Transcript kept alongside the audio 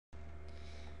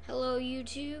Hello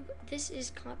YouTube, this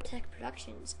is CompTech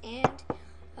Productions, and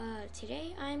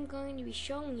today I'm going to be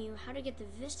showing you how to get the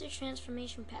Vista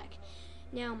Transformation Pack.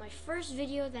 Now, my first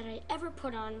video that I ever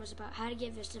put on was about how to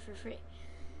get Vista for free.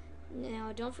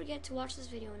 Now, don't forget to watch this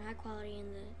video in high quality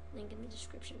in the link in the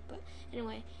description. But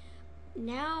anyway,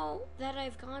 now that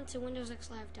I've gone to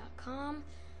windowsxlive.com,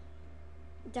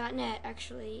 .net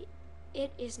actually,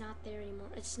 it is not there anymore.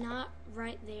 It's not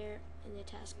right there in the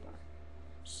taskbar.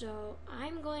 So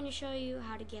I'm going to show you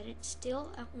how to get it still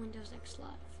at Windows X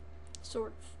Live,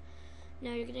 sort of.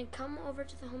 Now you're going to come over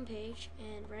to the home page,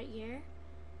 and right here,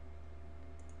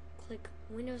 click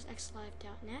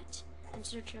windowsxlive.net and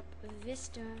search up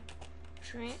Vista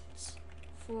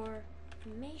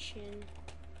Transformation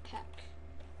Pack.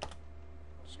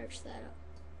 Search that up.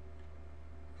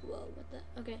 Whoa, what the?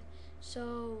 Okay,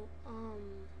 so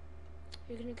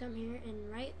you're going to come here,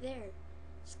 and right there,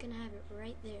 it's going to have it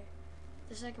right there.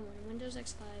 The second one, Windows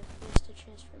X Live Vista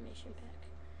Transformation Pack.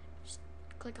 Just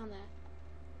click on that.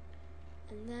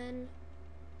 And then,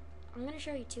 I'm going to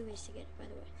show you two ways to get it, by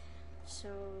the way. So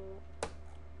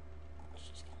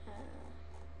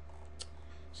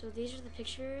these are the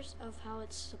pictures of how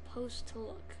it's supposed to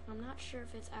look. I'm not sure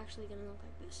if it's actually going to look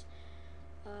like this.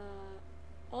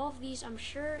 All of these, I'm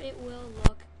sure it will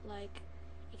look like,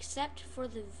 except for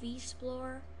the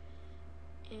V-Explorer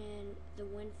and the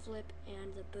wind flip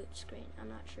and the boot screen. I'm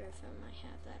not sure if I might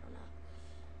have that or not.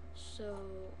 So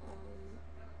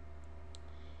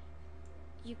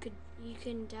you can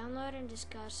download and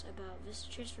discuss about Vista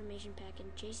Transformation Pack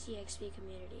in JCXP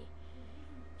community.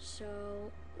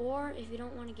 So, or if you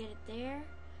don't want to get it there,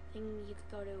 then you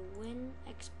could go to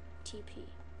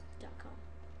winxtp.com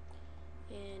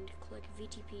and click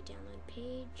VTP download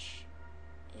page,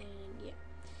 and yeah.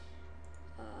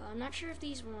 I'm not sure if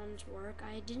these ones work.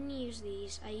 I didn't use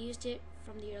these. I used it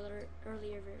from the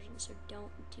earlier version, so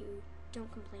don't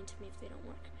complain to me if they don't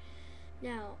work.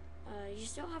 Now, you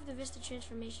still have the Vista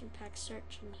Transformation Pack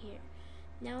search in here.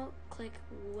 Now click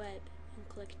Web and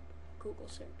click Google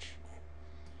search.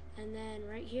 And then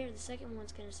right here, the second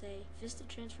one's going to say Vista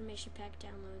Transformation Pack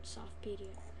download soft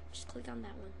PDF. Just click on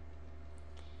that one.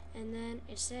 And then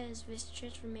it says Vista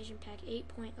Transformation Pack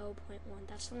 8.0.1.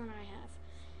 That's the one I have.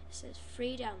 It says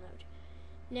free download.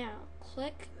 Now,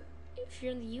 click, if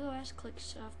you're in the US, click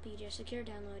soft PDF, secure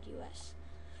download US.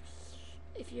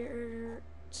 If you're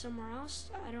somewhere else,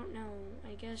 I don't know,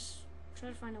 I guess try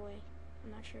to find a way.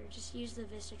 I'm not sure. Just use the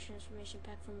Vista Transformation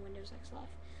Pack from Windows X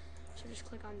Live. So just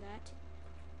click on that.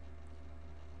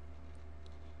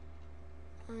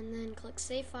 And then click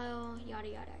save file, yada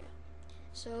yada yada.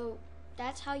 So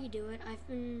that's how you do it.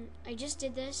 I just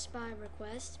did this by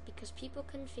request because people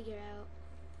couldn't figure out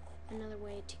another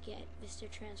way to get Vista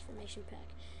Transformation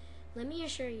Pack. Let me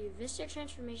assure you, Vista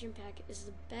Transformation Pack is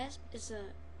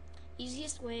the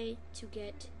easiest way to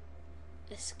get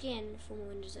a skin from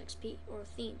Windows XP or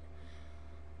theme.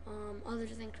 Other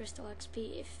than Crystal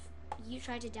XP, if you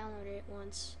tried to download it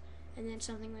once and then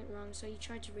something went wrong, so you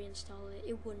tried to reinstall it,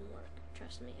 it wouldn't work.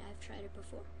 Trust me, I've tried it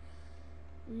before.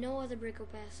 No other Brico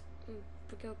packs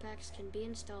can be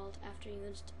installed after you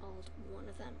installed one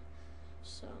of them.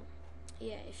 So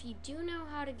yeah, if you do know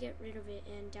how to get rid of it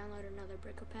and download another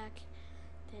Brico pack,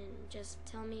 then just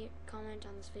tell me, comment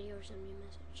on this video, or send me a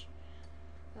message.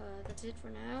 That's it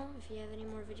for now. If you have any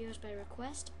more videos by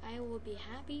request, I will be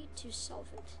happy to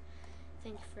solve it.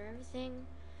 Thank you for everything.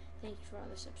 Thank you for all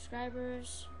the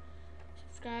subscribers.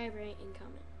 Subscribe, rate, and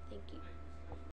comment. Thank you.